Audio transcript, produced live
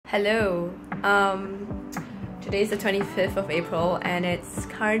Hello. Today's the 25th of April and it's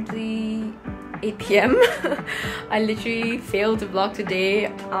currently 8 p.m. I literally failed to vlog today.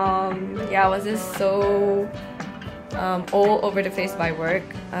 I was just so all over the place by work.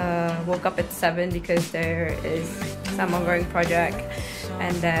 Woke up at 7 because there is some ongoing project,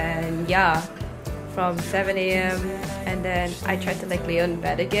 and then from 7 a.m. and then I tried to lay in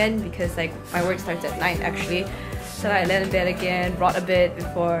bed again because my work starts at 9 actually. So I lay in bed again, brought a bit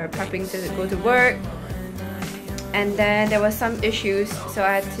before prepping to go to work, and then there was some issues, so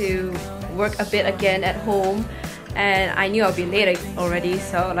I had to work a bit again at home, and I knew I'd be late already,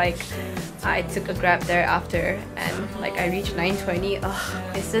 so I took a Grab there after, and I reached 9:20.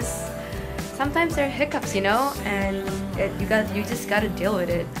 It's just sometimes there are hiccups, and you just gotta deal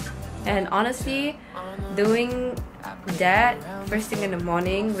with it. And honestly, doing that first thing in the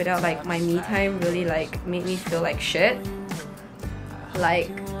morning without my me time really made me feel like shit.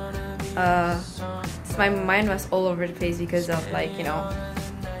 My mind was all over the place because of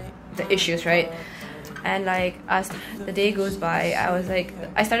the issues, right? And as the day goes by,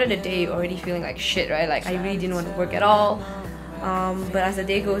 I started the day already feeling like shit, right? I really didn't want to work at all. But as the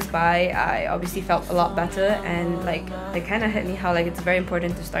day goes by, I obviously felt a lot better, and it kind of hit me how it's very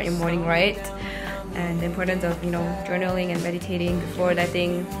important to start your morning right, and the importance of journaling and meditating before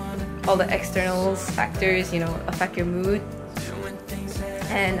letting all the external factors affect your mood.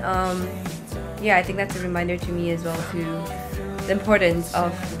 And I think that's a reminder to me as well to the importance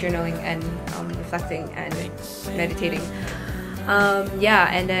of journaling and reflecting and meditating.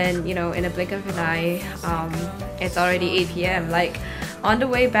 And then in a blink of an eye, it's already 8 p.m. On the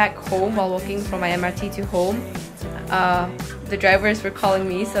way back home while walking from my MRT to home, the drivers were calling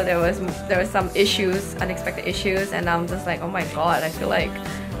me, so there was some issues, unexpected issues, and I'm just oh my god, I feel like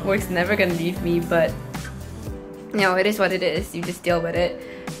work's never gonna leave me, but it is what it is, you just deal with it.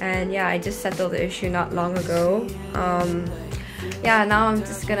 And I just settled the issue not long ago. Now I'm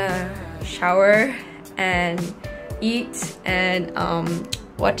just gonna shower and eat and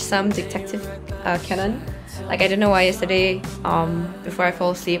watch some Detective Conan. I don't know why yesterday before I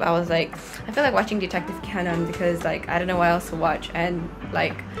fall asleep I was I feel like watching Detective Conan because I don't know what else to watch, and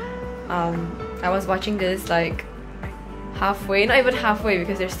I was watching this halfway, not even halfway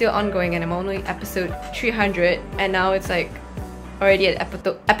because they're still ongoing, and I'm only episode 300, and now it's already at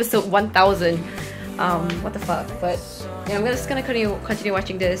episode 1000. What the fuck. But I'm just gonna continue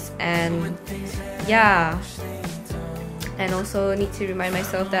watching this, and and also need to remind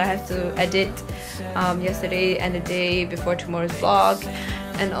myself that I have to edit yesterday and the day before tomorrow's vlog,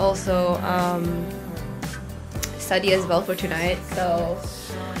 and also study as well for tonight. So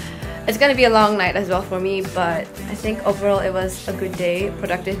it's gonna be a long night as well for me, but I think overall it was a good day,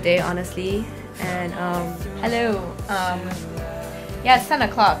 productive day honestly. And hello. It's 10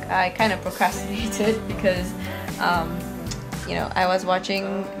 o'clock. I kind of procrastinated because I was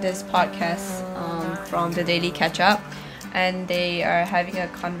watching this podcast from the Daily Catch Up, and they are having a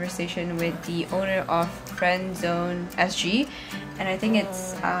conversation with the owner of Friend Zone SG, and I think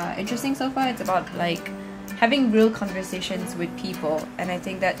it's interesting so far. It's about having real conversations with people, and I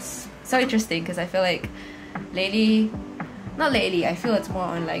think that's so interesting because I feel I feel it's more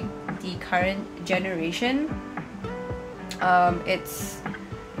on the current generation. It's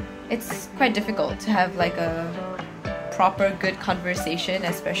quite difficult to have a proper good conversation,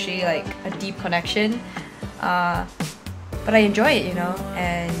 especially a deep connection, but I enjoy it,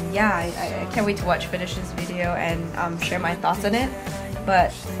 and I can't wait to finish this video and share my thoughts on it.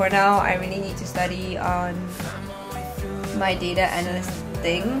 But for now, I really need to study on my data analyst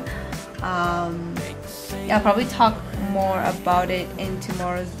thing. I'll probably talk more about it in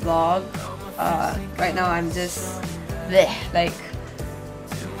tomorrow's vlog. Right now I'm just bleh.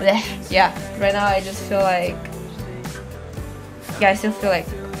 Right now I just feel I still feel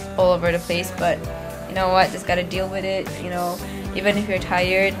all over the place, but you know what, just gotta deal with it. Even if you're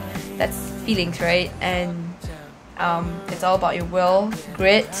tired, that's feelings, right? And it's all about your will,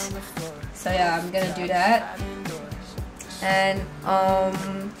 grit. So I'm gonna do that. And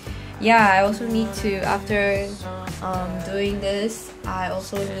I also need to, after doing this, I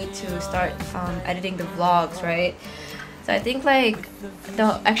also need to start editing the vlogs, right? So I think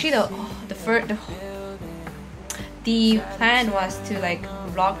the plan was to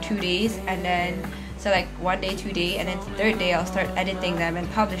vlog 2 days, and then one day, 2 days, and then the third day I'll start editing them and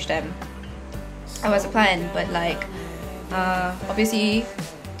publish them. That was the plan, but obviously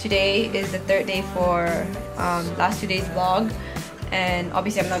today is the third day for last 2 days vlog, and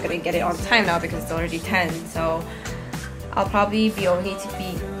obviously I'm not gonna get it on time now because it's already 10, so I'll probably be only to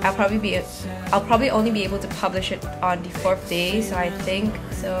be I'll probably only be able to publish it on the 4th day, so I think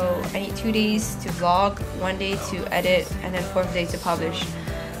so I need 2 days to vlog, 1 day to edit, and then 4th day to publish.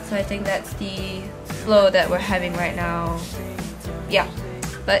 So I think that's the flow that we're having right now. Yeah,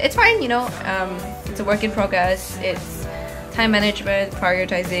 but it's fine, you know. It's a work in progress. It's time management,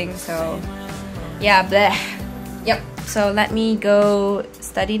 prioritizing. So yeah, bleh. Yep. So let me go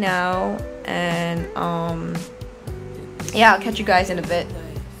study now, and yeah, I'll catch you guys in a bit.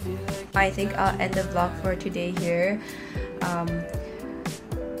 I think I'll end the vlog for today here.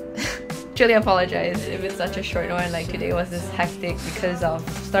 Truly apologize if it's such a short one. Like, today was just hectic because of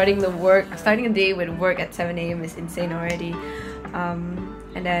starting a day with work at 7 AM is insane already.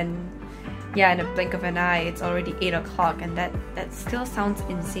 And then yeah, in a blink of an eye it's already 8 o'clock, and that still sounds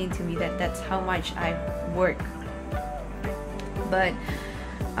insane to me, that's how much I work. But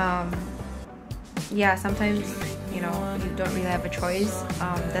yeah, sometimes, you know, you don't really have a choice.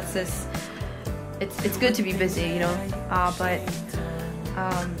 That's just, it's good to be busy, you know. But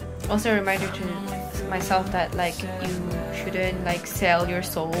also a reminder to myself that, like, you shouldn't like sell your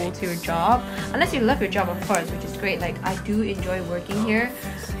soul to your job, unless you love your job, of course, which is great. Like, I do enjoy working here,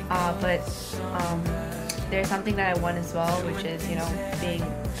 but there's something that I want as well, which is, you know, being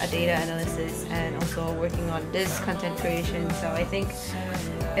a data analyst and also working on this content creation. So I think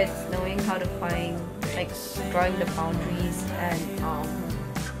it's knowing how to find, like, drawing the boundaries and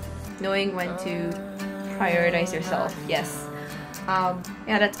knowing when to prioritize yourself. Yes.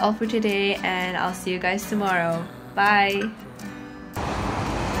 Yeah, that's all for today, and I'll see you guys tomorrow. Bye.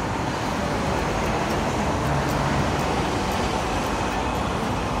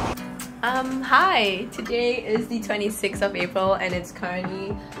 Hi, today is the 26th of April and it's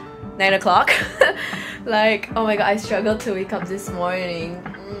currently 9 o'clock. Like, oh my god, I struggled to wake up this morning.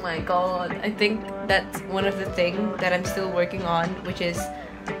 Oh my god, I think that's one of the things that I'm still working on, which is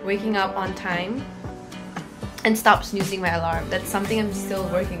waking up on time and stop snoozing my alarm. That's something I'm still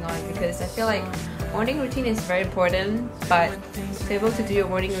working on, because I feel like morning routine is very important, but to be able to do your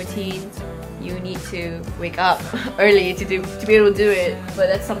morning routine, you need to wake up early to be able to do it. But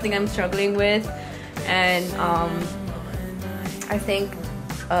that's something I'm struggling with, and I think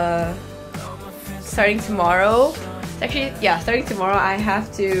starting tomorrow, I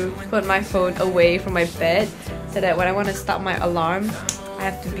have to put my phone away from my bed, so that when I want to stop my alarm, I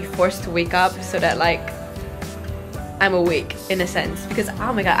have to be forced to wake up, so that, like, I'm awake in a sense. Because,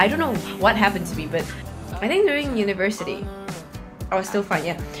 oh my god, I don't know what happened to me, but I think during university I was still fine.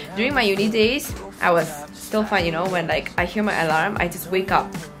 Yeah, during my uni days I was still fine, you know, when, like, I hear my alarm, I just wake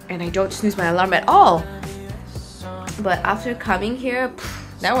up and I don't snooze my alarm at all. But after coming here,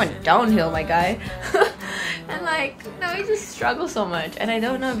 that went downhill, my guy. And, like, now I just struggle so much, and I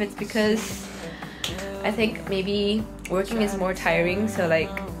don't know if it's because I think maybe working is more tiring, so,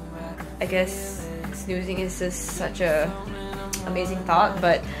 like, I guess snoozing is just such a amazing thought.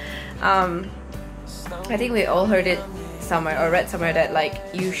 But I think we all heard it somewhere or read somewhere that, like,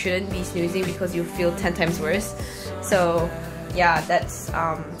 you shouldn't be snoozing because you feel 10 times worse. So yeah, that's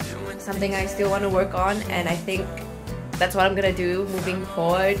something I still want to work on, and I think that's what I'm gonna do moving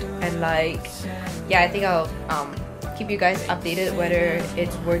forward. And, like, yeah, I think I'll keep you guys updated whether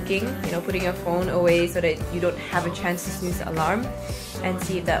it's working, you know, putting your phone away so that you don't have a chance to snooze the alarm, and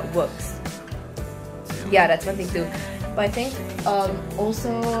see if that works. Yeah, that's one thing too. But I think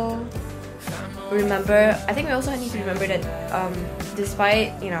also remember, I think we also need to remember that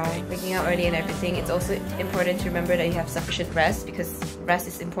despite, you know, waking up early and everything, it's also important to remember that you have sufficient rest, because rest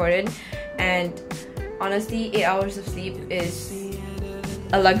is important. And honestly, 8 hours of sleep is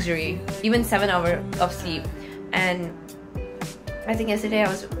a luxury, even 7 hours of sleep. And I think yesterday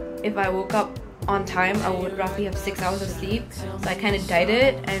if I woke up on time, I would roughly have 6 hours of sleep. So I kind of died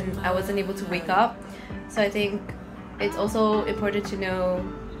it, and I wasn't able to wake up. So I think it's also important to know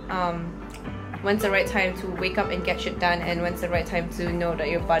when's the right time to wake up and get shit done, and when's the right time to know that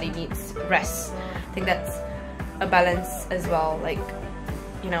your body needs rest. I think that's a balance as well, like,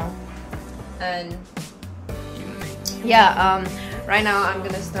 you know. And yeah, right now I'm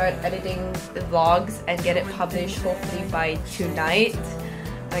gonna start editing the vlogs and get it published hopefully by tonight.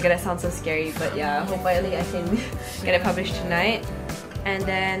 Oh my god, that sounds so scary, but yeah, hopefully I can get it published tonight. And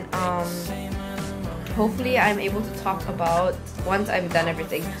then hopefully I'm able to talk about, once I've done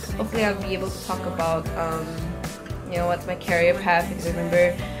everything, hopefully I'll be able to talk about you know, what's my career path, because I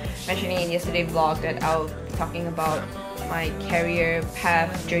remember mentioning in yesterday's vlog that I'll be talking about my career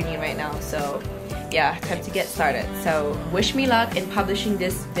path journey right now. So yeah, time to get started. So wish me luck in publishing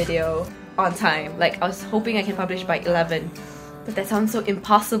this video on time. Like, I was hoping I can publish by 11, but that sounds so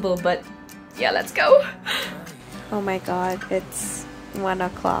impossible. But yeah, let's go. Oh my god, it's 1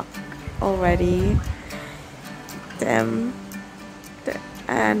 o'clock already. Damn,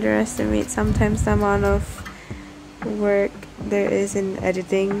 I underestimate sometimes the amount of work there is in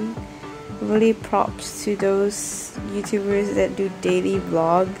editing. Really props to those YouTubers that do daily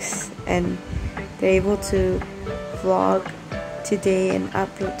vlogs and they're able to vlog today and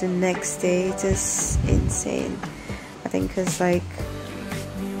upload the next day. Just insane. I think because like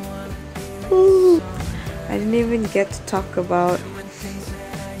I didn't even get to talk about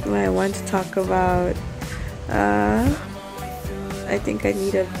what I want to talk about. I think I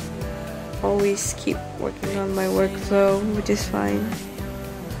need to always keep working on my workflow, which is fine.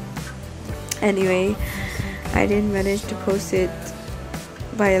 Anyway, I didn't manage to post it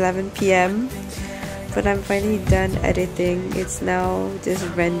by 11 p.m. but I'm finally done editing. It's now just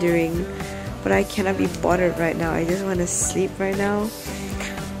rendering, but I cannot be bothered right now. I just want to sleep right now,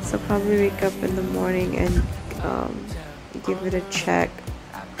 so probably wake up in the morning and give it a check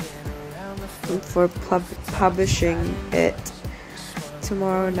for publishing it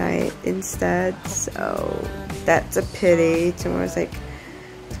tomorrow night instead. So that's a pity. Tomorrow's like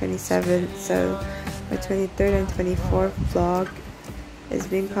 27th, so my 23rd and 24th vlog is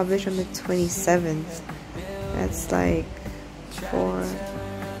being published on the 27th. That's like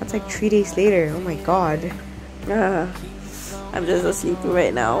that's like 3 days later. Oh my god. I'm just asleep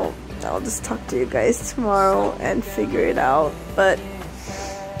right now. I'll just talk to you guys tomorrow and figure it out. But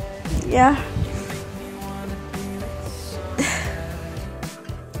yeah.